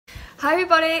Hi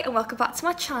everybody and welcome back to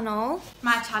my channel.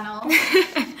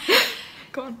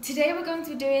 Go on. Today we're going to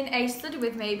be doing a study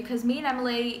with me because me and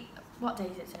Emily, what day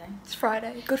is it today? It's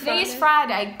Friday. Good Friday. Friday. Today is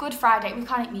Friday, Good Friday. We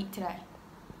can't eat meat today.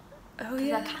 Oh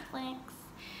yeah. We're Catholics.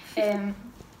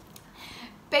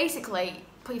 Basically,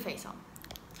 put your face on.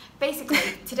 Basically,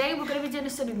 today we're going to be doing a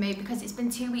study with me because it's been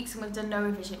 2 weeks and we've done no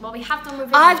revision. Well, we have done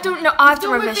revision. I've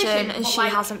done revision and she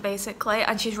hasn't basically,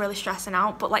 and she's really stressing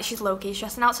out. But like she's low key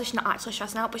stressing out, so she's not actually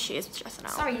stressing out, but she is stressing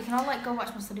out. Sorry, you can all like go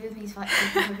watch my study with me for like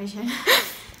revision.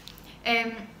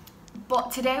 But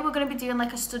today we're going to be doing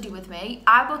like a study with me.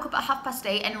 I woke up at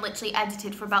 8:30 and literally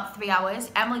edited for about 3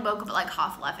 hours. Emily woke up at like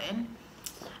 11:30.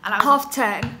 And I was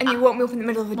 10:30, and you woke me up in the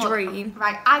middle of a dream.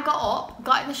 Right, I got up,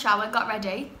 got in the shower, got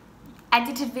ready,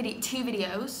 edited two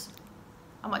videos.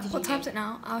 And what did you do? What time's it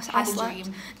now? I slept.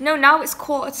 Dream. No, now it's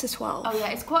 11:45. Oh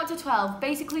yeah, it's 11:45.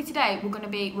 Basically today we're going to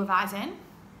be revising.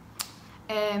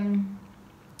 And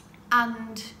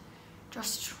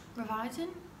just revising.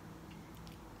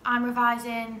 I'm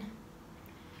revising.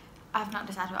 I've not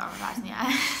decided what I'm revising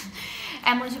yet.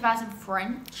 Emily's revising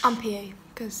French. I'm PA,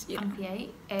 because I'm PA.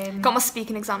 Got my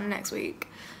speaking exam next week.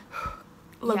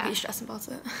 Low-key stressing about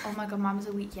it. Oh my god, mine was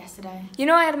a week yesterday. You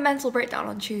know I had a mental breakdown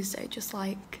on Tuesday, just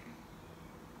like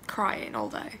crying all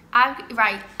day.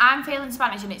 I'm failing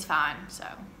Spanish and it's fine, so.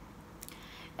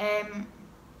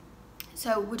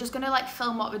 So we're just gonna like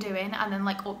film what we're doing and then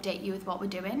like update you with what we're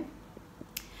doing.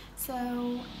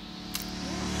 So.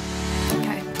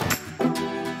 Okay.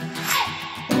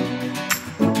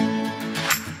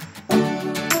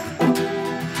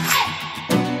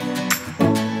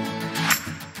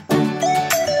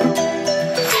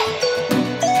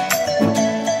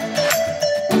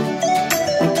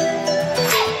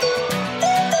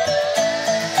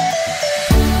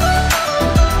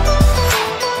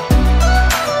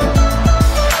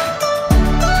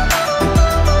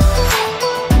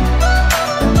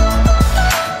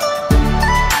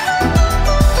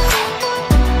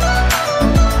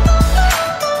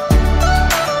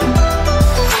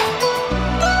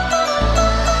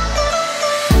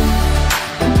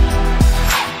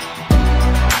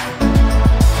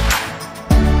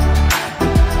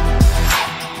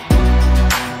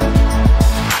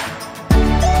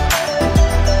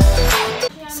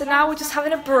 Now we're just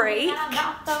having a break. I'm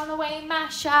not throwing away my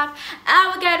shot.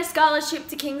 I will get a scholarship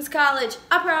to King's College.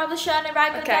 I probably shouldn't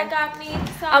right, but that got me.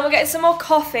 And we're getting some more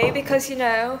coffee because, you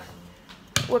know,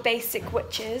 we're basic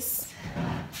witches.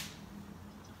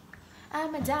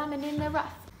 I'm a diamond in the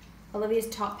rough. Olivia's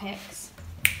top picks.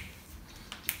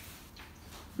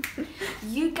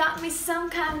 You got me some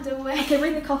kind of way. Okay,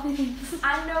 bring the coffee things.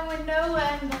 I know we're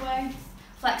nowhere in the way.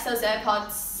 Flex those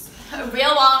AirPods.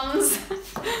 Real ones. Look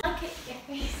at your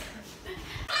face.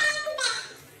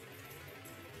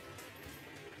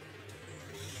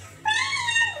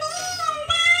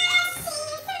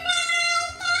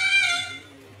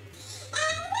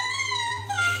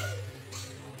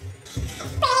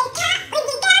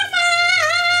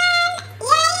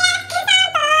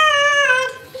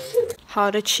 How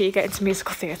did she get into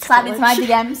musical theatre? Slide into my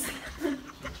DMs.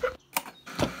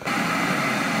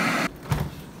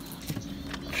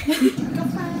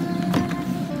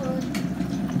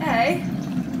 Hey,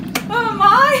 where am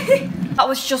I? That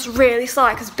was just really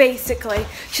sly because basically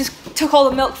she just took all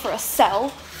the milk for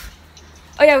herself.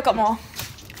 Oh yeah, we've got more.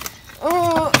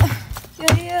 Oh,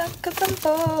 yeah, cause I'm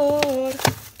bored.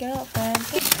 Girlfriend.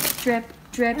 Drip,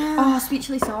 drip. Oh, sweet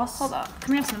chili sauce. Hold on.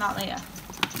 Can we have some of that later?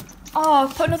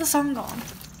 Oh, put another song on.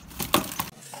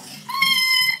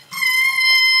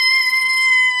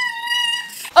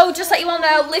 Oh, just let you all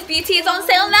know, Live Beauty is on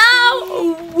sale now.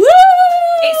 Woo!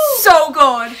 It's so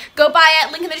good. Go buy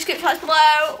it. Link in the description box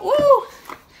below. Woo!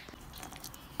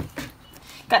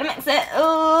 Gotta mix it.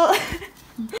 Oh.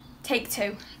 Take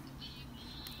 2.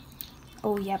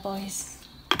 Oh yeah, boys.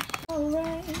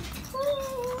 Alright.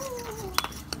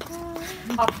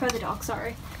 I'll prefer the dog.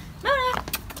 Sorry. No.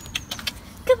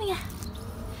 Come here.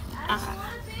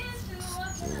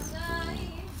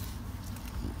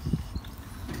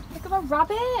 Look at my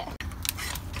rabbit.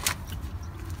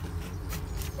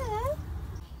 Hello.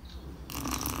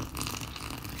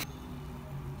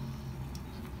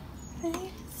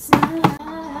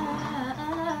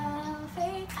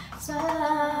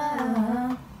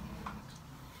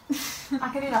 I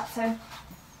can do that too.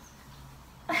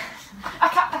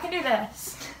 I can do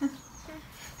this.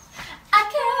 I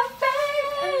can't fake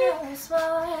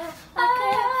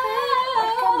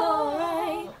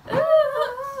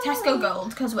Tesco Gold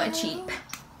because we're cheap.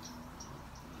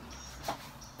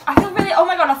 I feel really, oh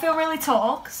my god, I feel really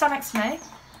tall. Stand next to me.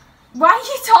 Why are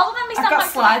you taller than me? I've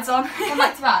got slides on. From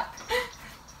back to back.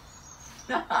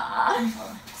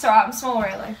 It's alright, I'm small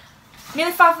really.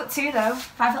 Nearly 5'2" though.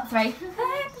 5'3".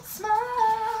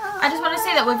 I just want to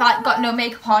say that we've like got no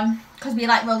makeup on because we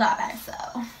like rolled out of bed, so.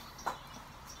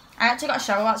 I actually got a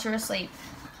shower whilst you were asleep.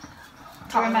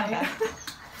 Can't remember.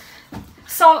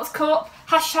 Salt's Cup,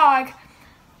 hashtag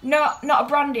not a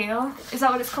brand deal. Is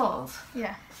that what it's called?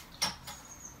 Yeah.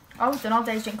 Oh, we've done all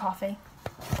days drink coffee.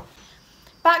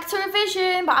 Back to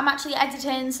revision, but I'm actually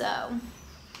editing, so.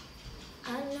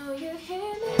 I know you hear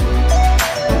me.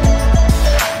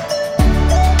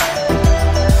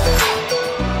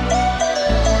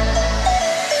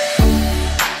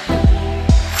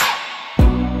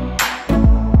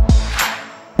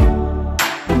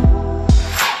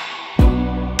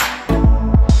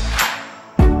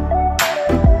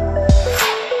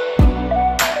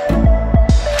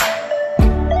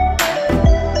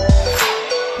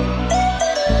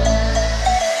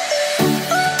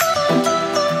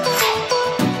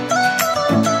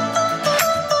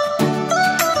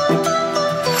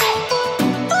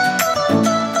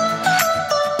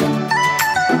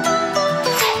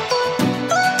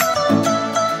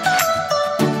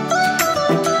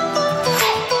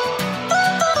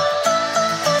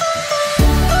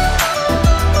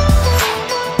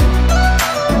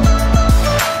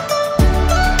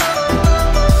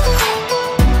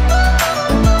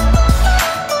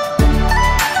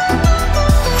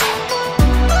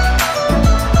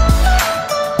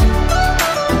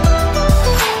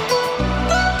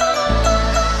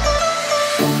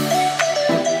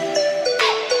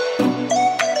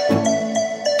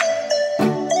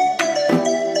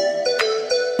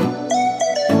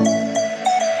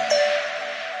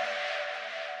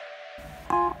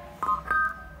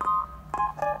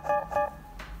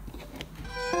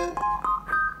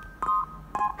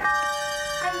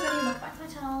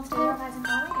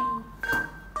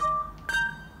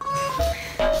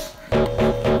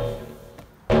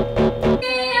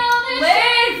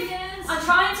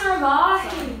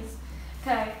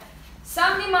 Okay.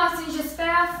 Samedi matin,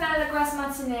 j'espère faire la grasse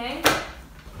matinée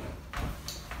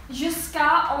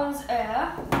jusqu'à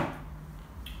 11h.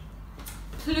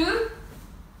 Plus,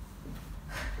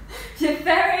 je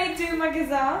ferai du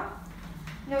magasin,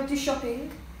 non, du shopping,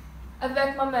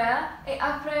 avec ma mère. Et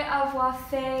après avoir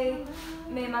fait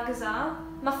mes magasins,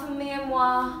 ma famille et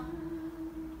moi,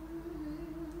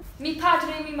 mi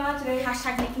padre, mi madre.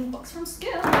 Hashtag making books from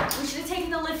school. We should have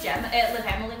taken the Live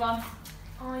Emily one.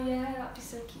 Oh yeah, that'd be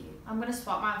so cute. I'm going to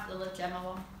swap mine for the Live Gemma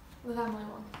one. With Emily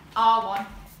one. R1,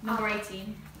 number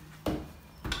 18.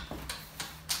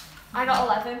 I got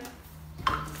 11.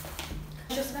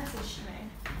 Just messaged me.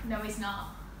 No, he's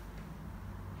not.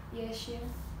 Yeah, she is.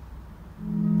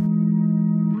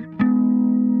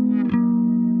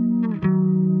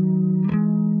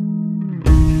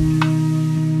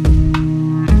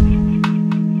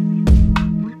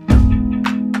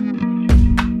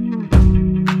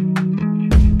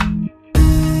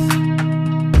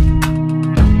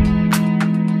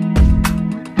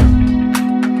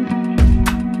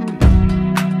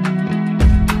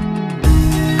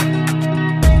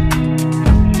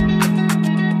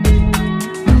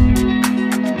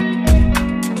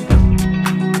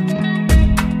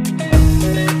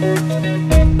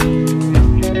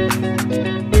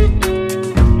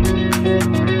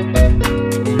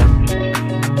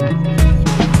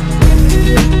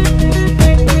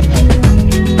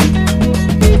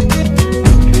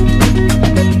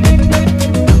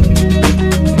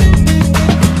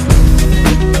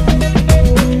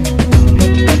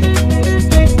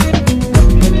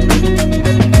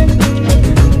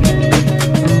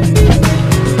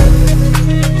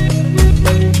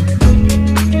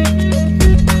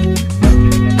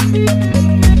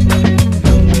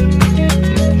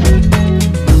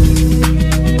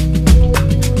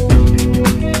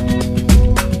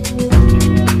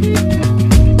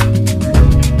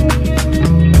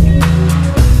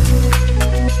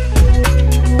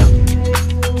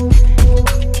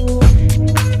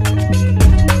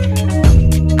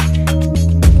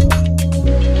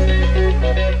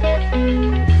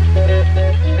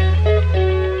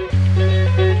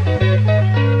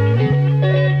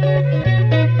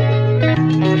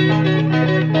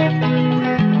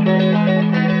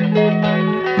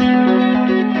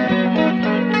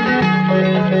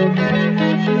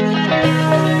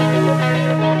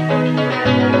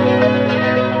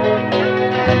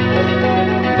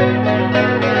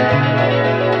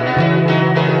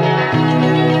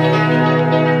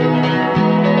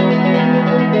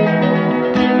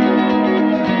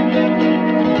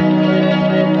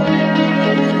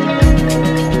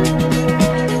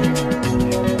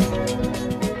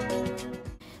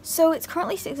 So it's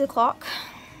currently 6 o'clock.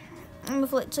 And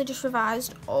we've literally just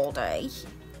revised all day.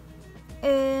 Now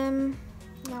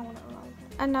we're not revising.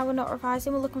 And now we're not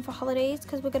revising, we're looking for holidays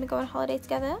because we're going to go on holiday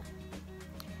together.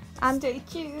 And stay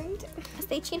tuned.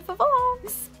 Stay tuned for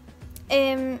vlogs.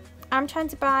 I'm trying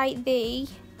to buy the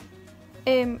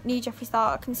new Jeffree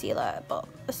Star concealer, but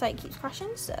the site keeps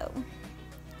crashing, so.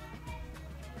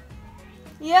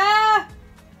 Yeah!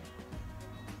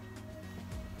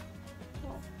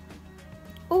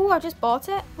 Oh, I just bought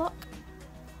it, look.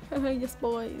 Yes,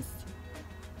 boys.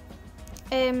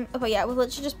 But yeah, we've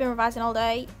literally just been revising all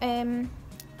day, and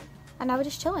now we're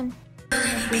just chilling.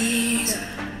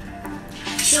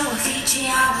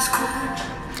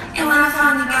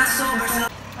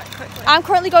 I'm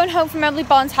currently going home from Emily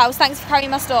Bond's house. Thanks for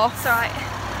carrying my stuff. It's alright.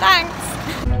 Thanks.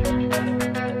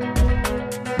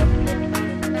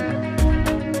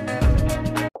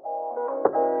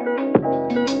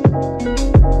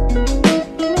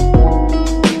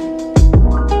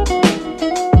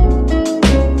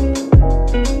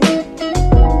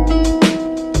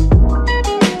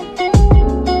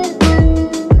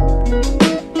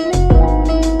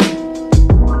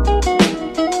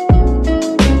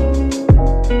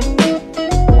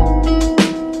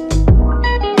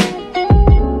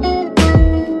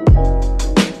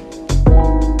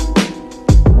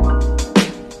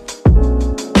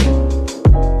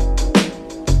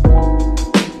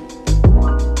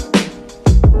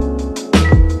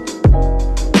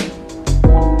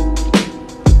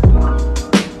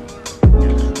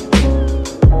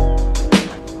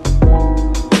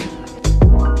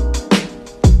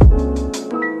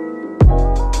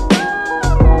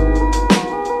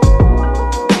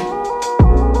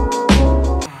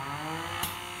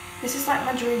 This is like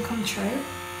my dream come true.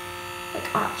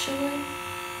 Like actually.